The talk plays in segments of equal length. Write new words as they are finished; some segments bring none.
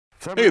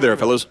Hey there,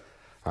 fellas.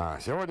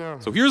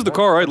 So here's the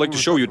car I'd like to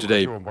show you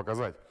today.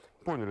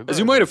 As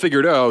you might have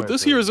figured out,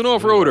 this here is an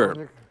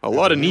off-roader, a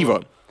Lada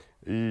Niva.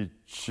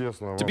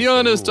 To be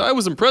honest, I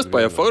was impressed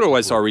by a photo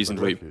I saw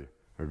recently,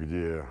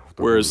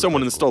 where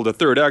someone installed a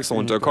third axle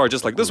into a car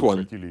just like this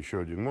one.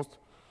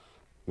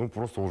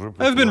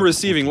 I've been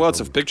receiving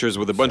lots of pictures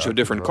with a bunch of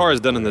different cars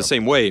done in the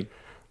same way,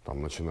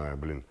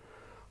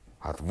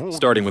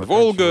 starting with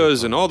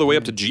Volgas and all the way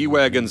up to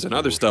G-Wagons and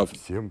other stuff.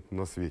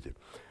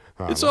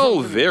 It's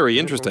all very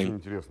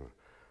interesting.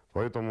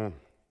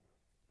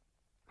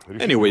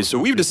 Anyway, so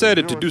we've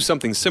decided to do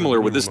something similar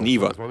with this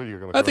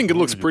Niva. I think it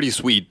looks pretty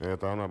sweet.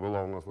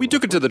 We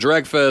took it to the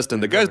drag fest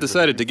and the guys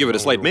decided to give it a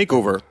slight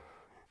makeover.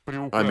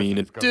 I mean,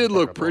 it did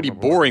look pretty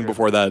boring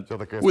before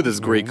that, with its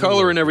gray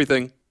color and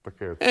everything.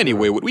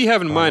 Anyway, what we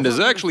have in mind is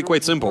actually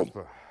quite simple.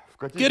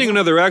 Getting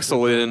another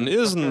axle in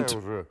isn't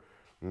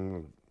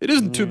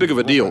too big of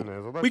a deal.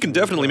 We can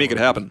definitely make it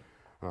happen.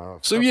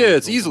 So yeah,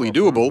 it's easily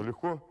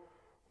doable.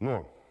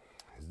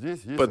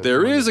 But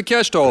there is a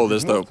catch to all of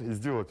this, though.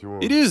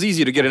 It is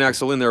easy to get an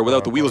axle in there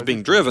without the wheels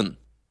being driven.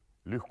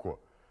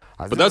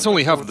 But that's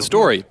only half of the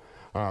story.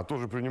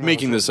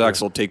 Making this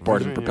axle take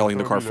part in propelling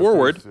the car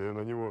forward,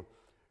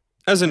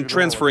 as in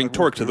transferring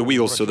torque to the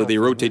wheels so that they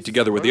rotate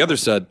together with the other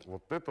set,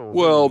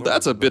 well,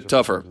 that's a bit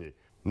tougher.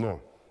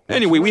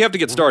 Anyway, we have to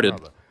get started.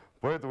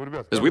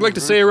 As we like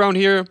to say around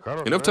here,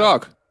 enough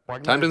talk.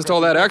 Time to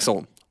install that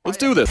axle. Let's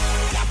do this.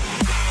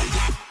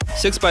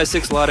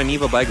 6x6 Lada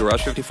Niva by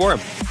Garage 54.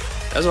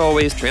 As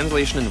always,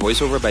 translation and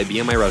voiceover by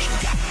BMI Russian.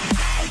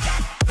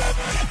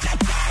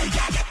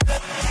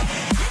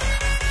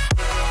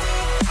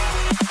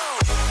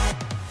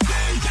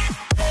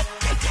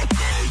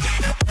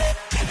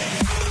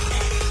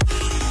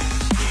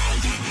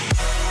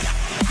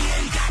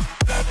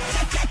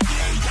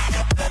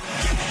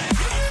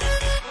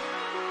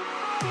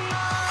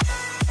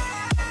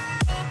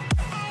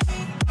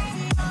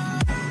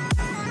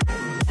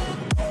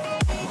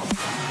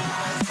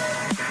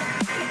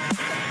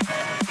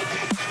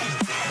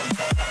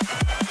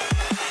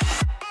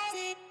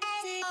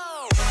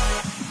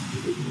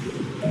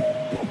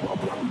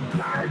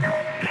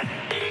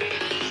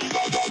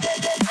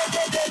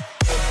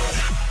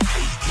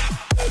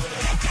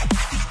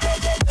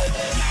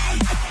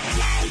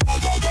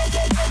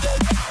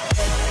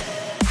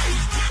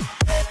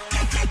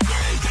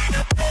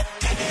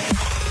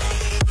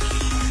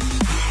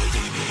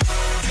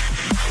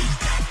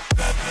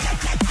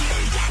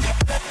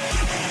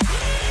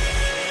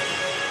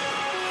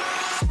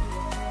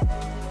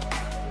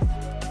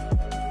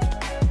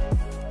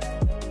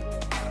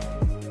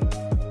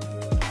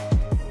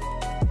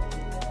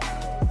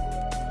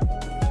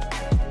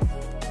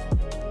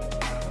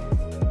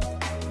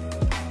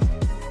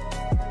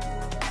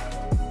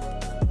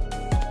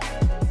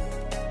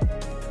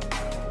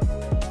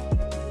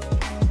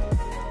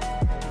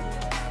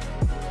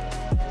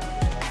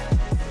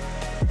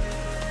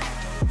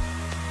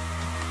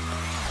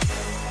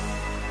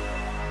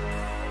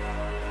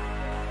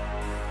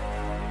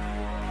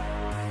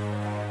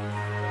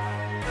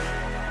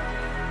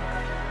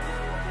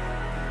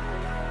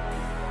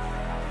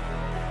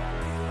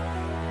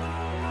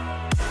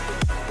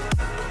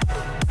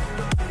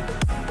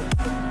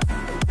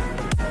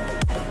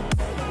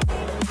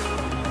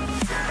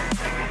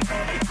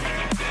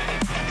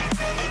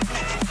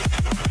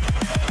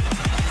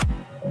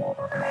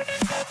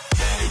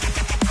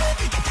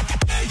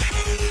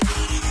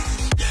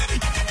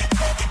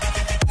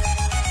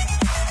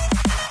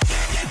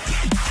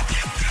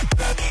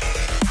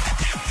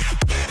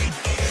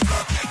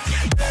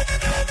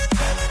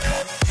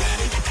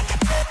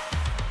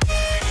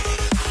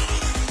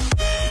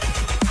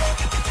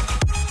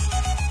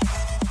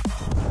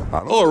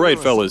 Alright,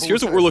 fellas,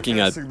 here's what we're looking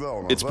at.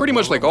 It's pretty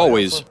much like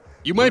always.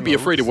 You might be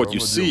afraid of what you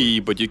see,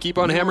 but you keep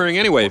on hammering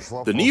anyway.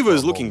 The Niva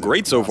is looking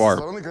great so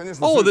far.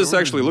 All of this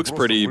actually looks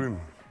pretty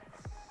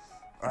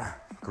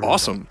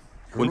awesome.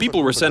 When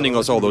people were sending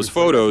us all those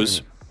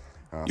photos,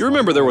 you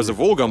remember there was a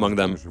Volga among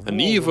them, a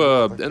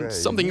Niva, and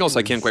something else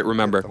I can't quite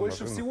remember.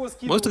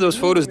 Most of those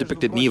photos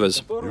depicted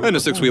Nivas, and a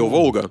six-wheel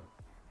Volga.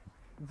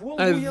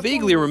 I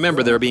vaguely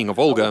remember there being a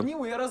Volga,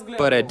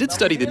 but I did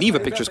study the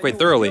Niva pictures quite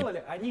thoroughly.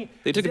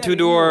 They took a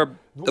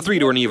a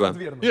three-door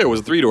Niva. Yeah, it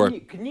was a three-door.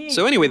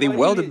 So anyway, they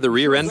welded the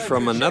rear end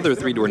from another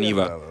three-door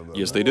Niva.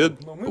 Yes, they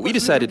did. But we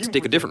decided to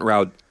take a different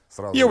route.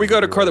 Yeah, we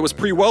got a car that was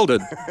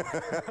pre-welded,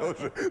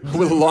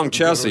 with a long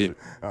chassis.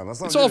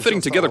 It's all fitting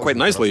together quite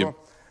nicely.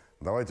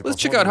 Let's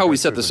check out how we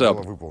set this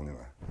up.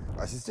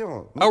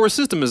 Our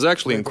system is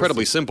actually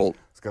incredibly simple.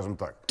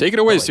 Take it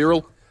away,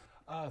 Cyril.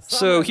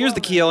 So here's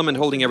the key element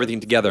holding everything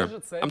together.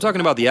 I'm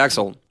talking about the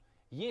axle.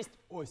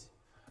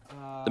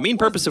 The main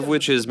purpose of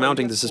which is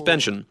mounting the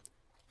suspension.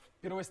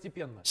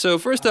 So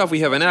first off,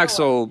 we have an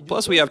axle,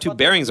 plus we have two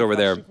bearings over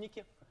there,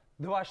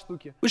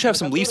 which have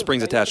some leaf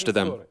springs attached to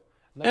them.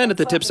 And at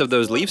the tips of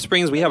those leaf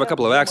springs, we have a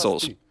couple of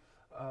axles.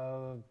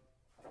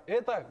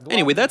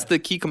 Anyway, that's the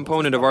key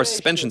component of our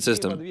suspension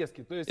system.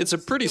 It's a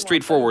pretty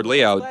straightforward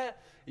layout.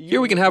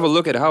 Here we can have a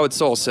look at how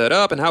it's all set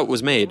up and how it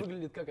was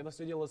made.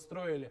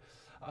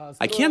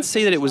 I can't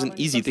say that it was an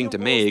easy thing to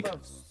make.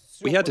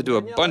 We had to do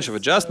a bunch of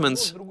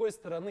adjustments.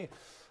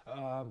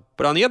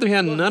 But on the other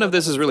hand, none of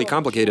this is really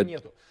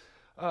complicated.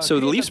 So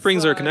the leaf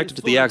springs are connected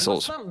to the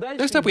axles.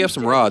 Next up we have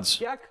some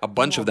rods, a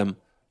bunch of them.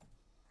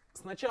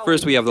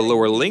 First we have the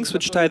lower links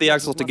which tie the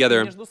axles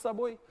together.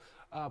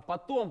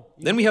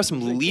 Then we have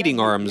some leading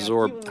arms,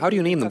 or how do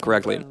you name them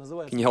correctly?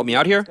 Can you help me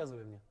out here?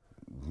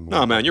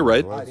 Oh man, you're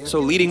right. So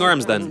leading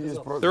arms then.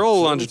 They're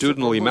all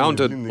longitudinally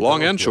mounted,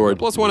 long and short,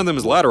 plus one of them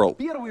is lateral.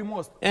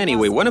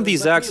 Anyway, one of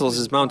these axles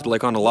is mounted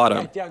like on a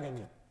Lada,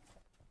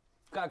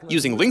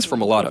 using links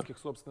from a Lada.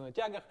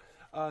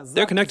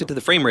 They're connected to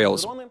the frame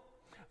rails.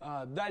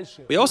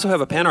 We also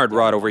have a panhard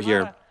rod over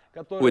here,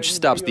 which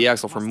stops the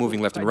axle from moving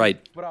left and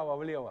right.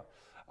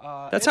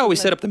 That's how we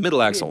set up the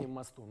middle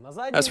axle.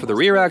 As for the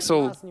rear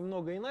axle,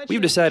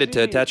 we've decided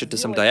to attach it to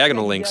some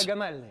diagonal links.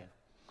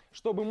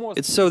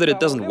 It's so that it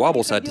doesn't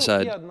wobble side to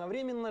side.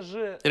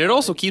 And it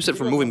also keeps it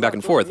from moving back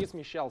and forth.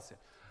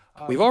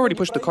 We've already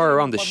pushed the car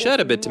around the shed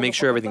a bit to make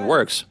sure everything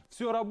works.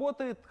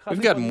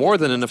 We've got more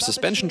than enough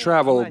suspension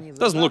travel,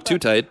 doesn't look too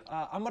tight.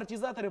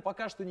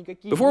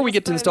 Before we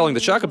get to installing the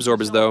shock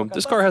absorbers though,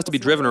 this car has to be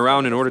driven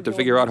around in order to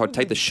figure out how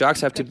tight the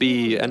shocks have to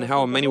be and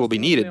how many will be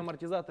needed.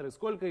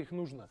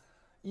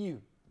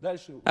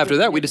 After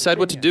that, we decide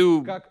what to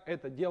do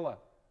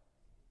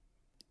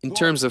in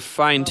terms of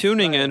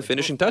fine-tuning and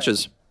finishing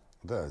touches.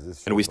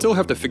 And we still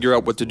have to figure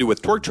out what to do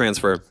with torque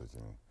transfer.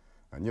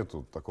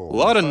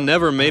 Lada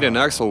never made an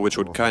axle which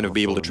would kind of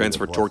be able to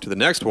transfer torque to the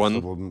next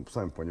one,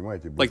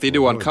 like they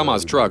do on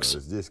Kamaz trucks.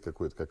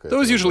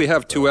 Those usually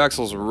have two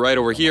axles right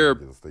over here.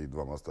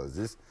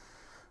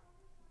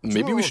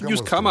 Maybe we should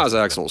use Kamaz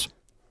axles.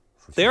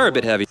 They are a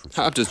bit heavy.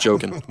 I'm just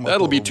joking.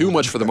 That'll be too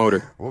much for the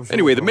motor.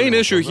 Anyway, the main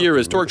issue here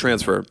is torque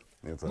transfer.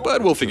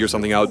 But we'll figure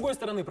something out.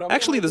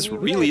 Actually, this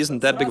really isn't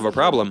that big of a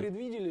problem.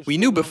 We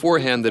knew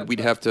beforehand that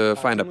we'd have to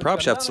find a prop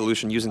shaft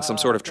solution using some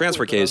sort of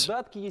transfer case.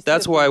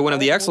 That's why one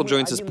of the axle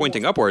joints is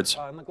pointing upwards,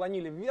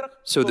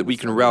 so that we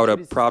can route a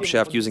prop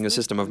shaft using a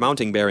system of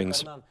mounting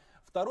bearings,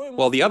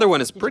 while the other one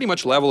is pretty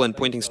much level and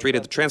pointing straight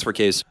at the transfer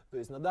case.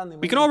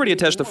 We can already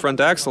attach the front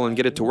axle and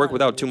get it to work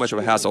without too much of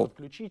a hassle.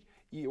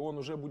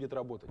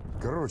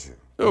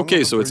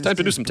 Okay, so it's time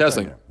to do some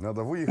testing.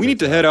 We need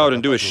to head out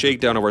and do a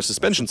shakedown of our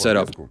suspension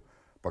setup,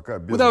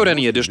 without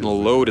any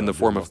additional load in the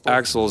form of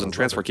axles and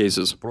transfer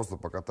cases.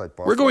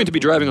 We're going to be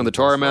driving on the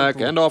tarmac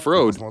and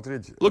off-road,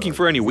 looking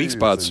for any weak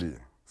spots.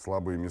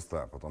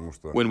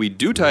 When we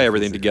do tie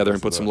everything together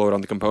and put some load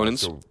on the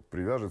components,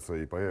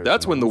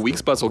 that's when the weak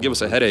spots will give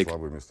us a headache.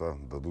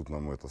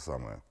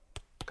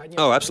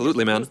 Oh,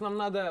 absolutely, man.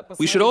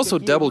 We should also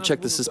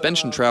double-check the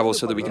suspension travel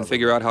so that we can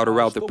figure out how to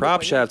route the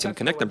prop shafts and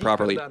connect them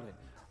properly.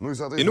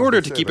 In order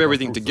to keep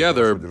everything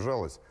together,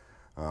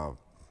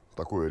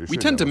 we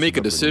tend to make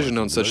a decision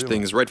on such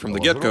things right from the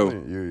get-go.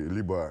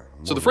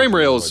 So the frame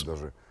rails,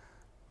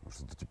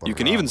 you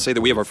can even say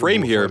that we have a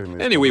frame here.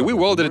 Anyway, we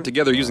welded it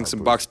together using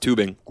some box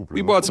tubing.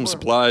 We bought some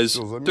supplies,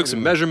 took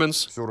some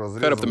measurements,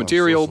 cut up the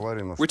material.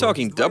 We're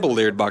talking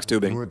double-layered box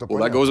tubing.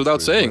 Well, that goes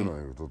without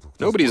saying.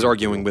 Nobody's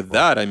arguing with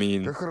that, I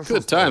mean,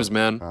 good times,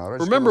 man.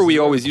 Remember we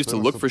always used to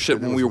look for shit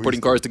when we were putting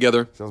cars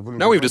together?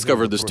 Now we've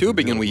discovered this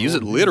tubing and we use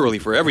it literally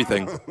for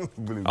everything.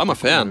 I'm a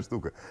fan.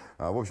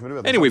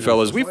 Anyway,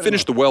 fellas, we've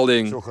finished the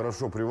welding.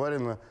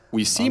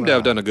 We seem to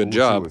have done a good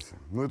job.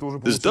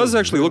 This does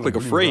actually look like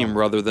a frame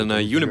rather than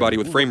a unibody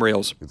with frame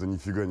rails.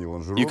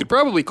 You could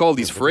probably call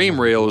these frame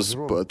rails,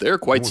 but they're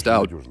quite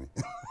stout.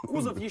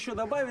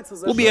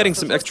 We'll be adding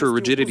some extra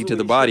rigidity to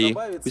the body.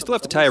 We still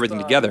have to tie everything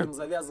together.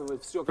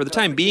 For the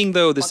time being,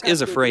 though, this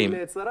is a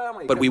frame.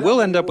 But we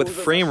will end up with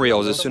frame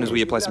rails as soon as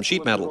we apply some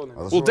sheet metal.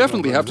 We'll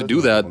definitely have to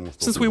do that,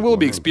 since we will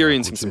be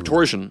experiencing some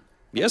torsion.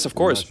 Yes, of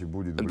course.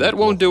 And that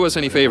won't do us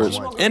any favors.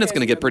 And it's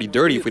gonna get pretty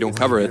dirty if we don't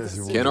cover it.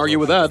 Can't argue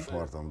with that.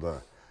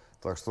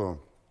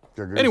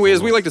 Anyway,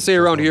 as we like to say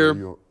around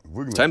here,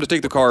 it's time to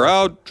take the car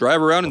out,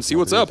 drive around, and see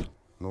what's up.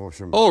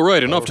 All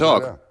right, enough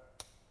talk.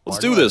 Let's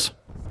do this.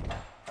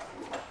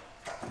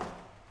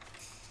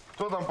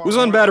 Who's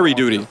on battery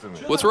duty?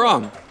 What's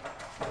wrong?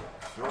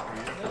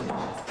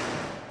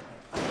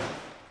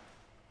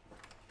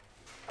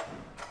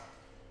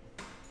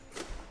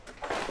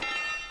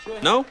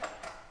 No?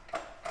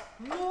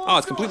 Oh,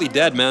 it's completely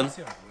dead, man.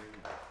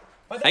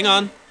 Hang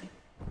on.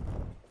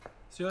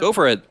 Go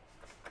for it.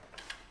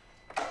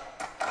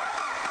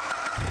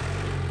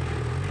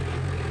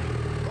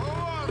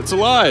 It's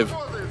alive.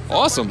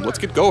 Awesome, let's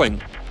get going.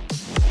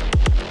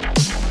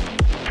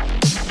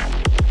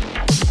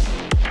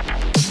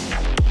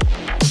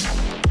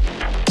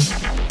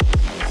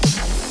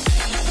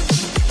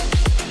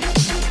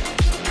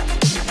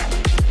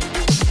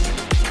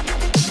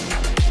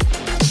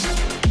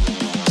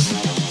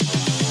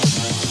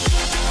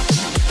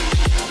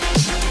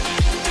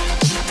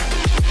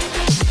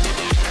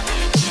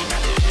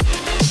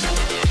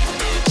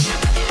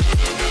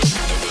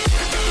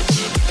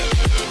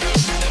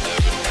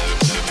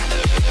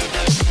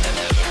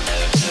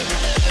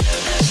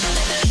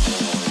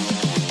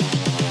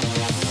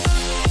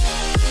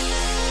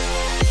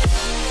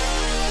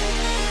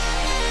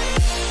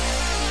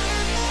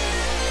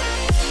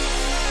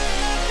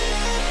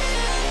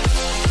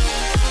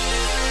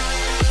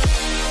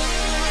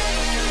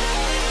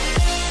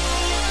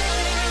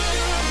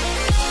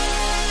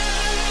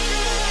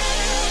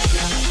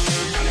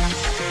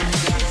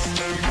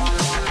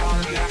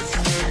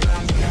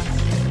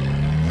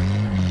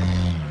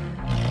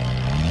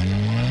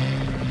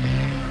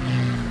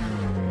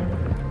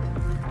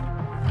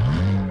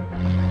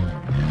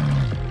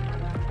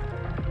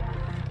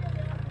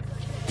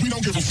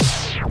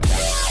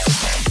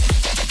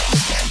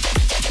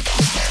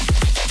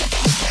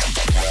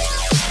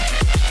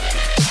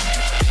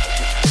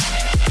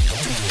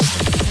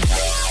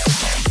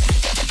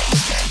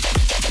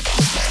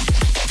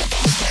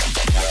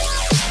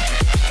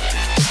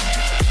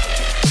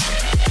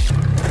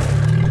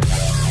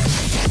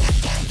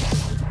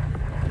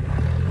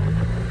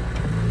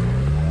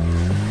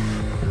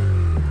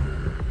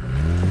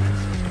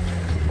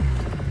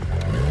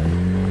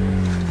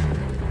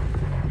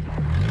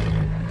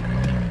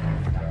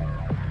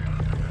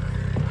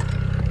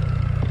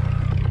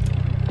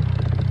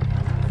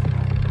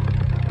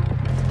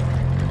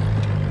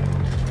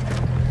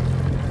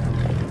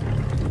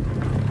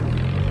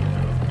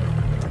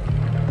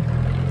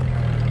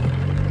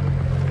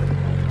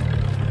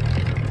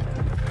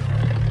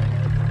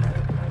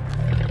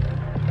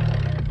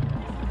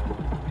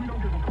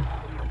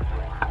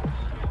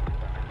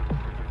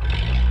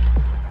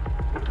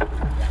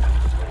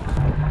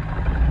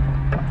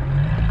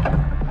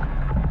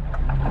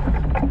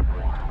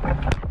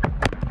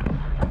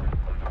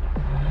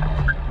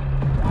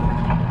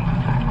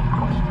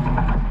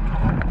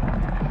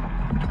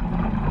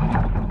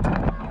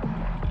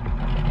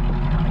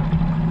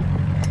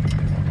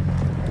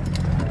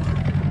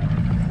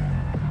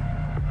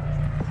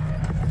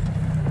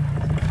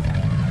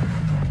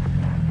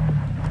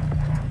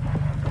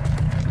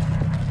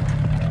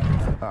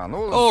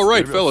 All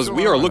right, fellas,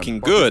 we are looking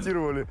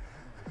good.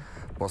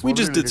 We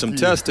just did some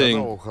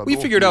testing. We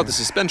figured out the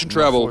suspension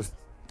travel.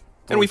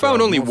 And we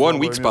found only one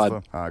weak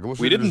spot.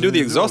 We didn't do the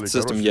exhaust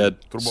system yet,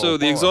 so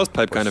the exhaust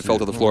pipe kind of fell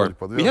to the floor.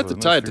 We had to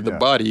tie it to the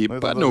body,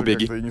 but no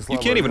biggie. You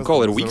can't even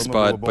call it a weak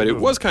spot, but it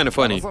was kind of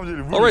funny.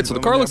 Alright, so the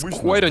car looks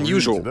quite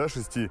unusual.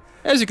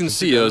 As you can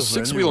see, a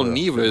six-wheel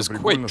Niva is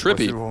quite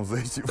trippy.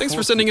 Thanks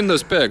for sending in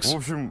those pics.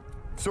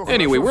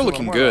 Anyway, we're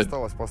looking good.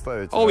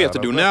 All we have to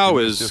do now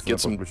is get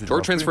some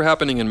torque transfer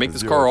happening and make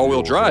this car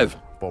all-wheel drive.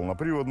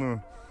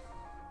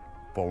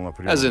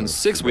 As in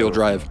six-wheel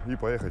drive.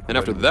 And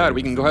after that,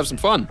 we can go have some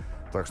fun.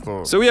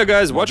 So yeah,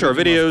 guys, watch our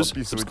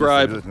videos,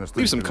 subscribe,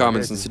 leave some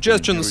comments and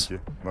suggestions.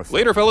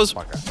 Later, fellas.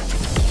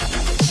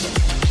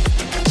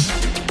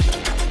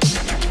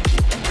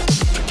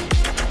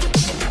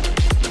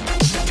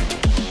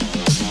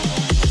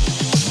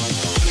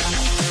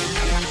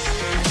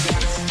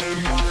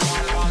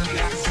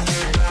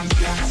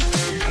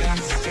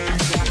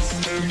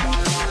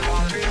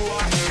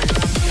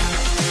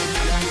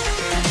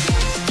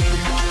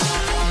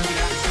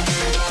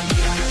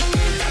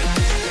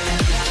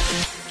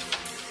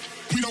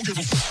 Give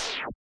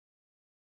a